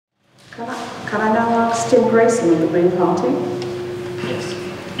Can I now ask Tim Grayson of the Green Party? Yes.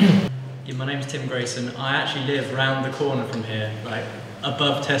 Yeah, my name's Tim Grayson. I actually live round the corner from here, like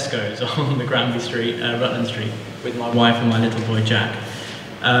above Tesco's on the Granby Street, Rutland Street, with my wife and my little boy Jack.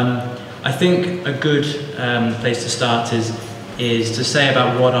 I think a good place to start is to say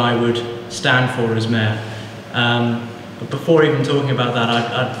about what I would stand for as mayor. But before even talking about that,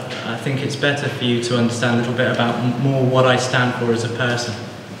 I think it's better for you to understand a little bit about more what I stand for as a person.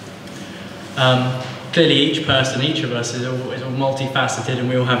 Clearly each person, each of us is all multifaceted, and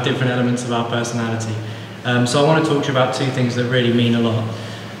we all have different elements of our personality. So I want to talk to you about two things that really mean a lot.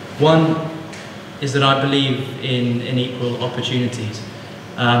 One is that I believe in equal opportunities.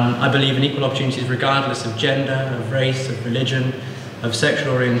 I believe in equal opportunities regardless of gender, of race, of religion, of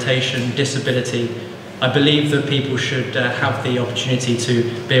sexual orientation, disability. I believe that people should have the opportunity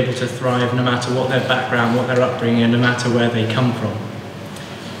to be able to thrive no matter what their background, what their upbringing, and no matter where they come from.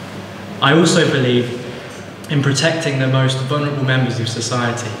 I also believe in protecting the most vulnerable members of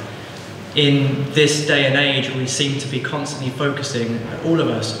society. In this day and age, we seem to be constantly focusing, all of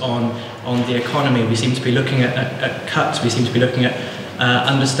us, on the economy. We seem to be looking at cuts, we seem to be looking at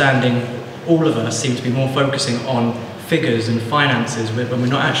understanding, all of us seem to be more focusing on figures and finances when we're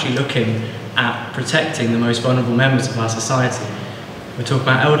not actually looking at protecting the most vulnerable members of our society. We're talking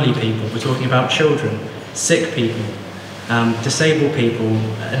about elderly people, we're talking about children, sick people, disabled people,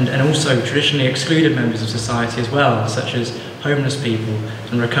 and also traditionally excluded members of society as well, such as homeless people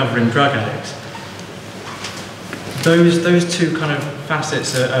and recovering drug addicts. Those two kind of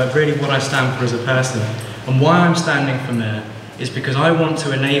facets are really what I stand for as a person. And why I'm standing for mayor is because I want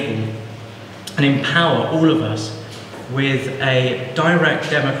to enable and empower all of us with a direct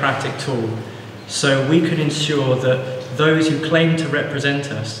democratic tool so we can ensure that those who claim to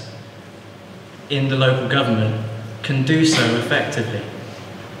represent us in the local government can do so effectively.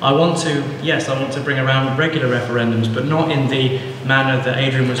 I want to bring around regular referendums, but not in the manner that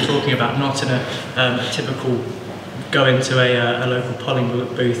Adrian was talking about, not in a typical go into a local polling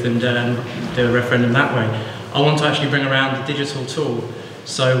booth and do a referendum that way. I want to actually bring around the digital tool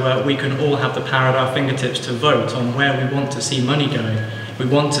so we can all have the power at our fingertips to vote on where we want to see money going. We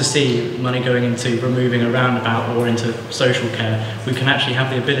want to see money going into removing a roundabout or into social care. We can actually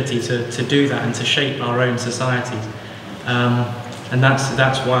have the ability to do that and to shape our own societies. And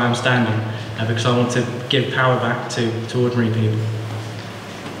that's why I'm standing, because I want to give power back to ordinary people.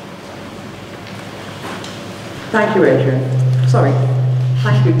 Thank you, Adrian. Sorry.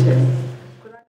 Thank you, Tim.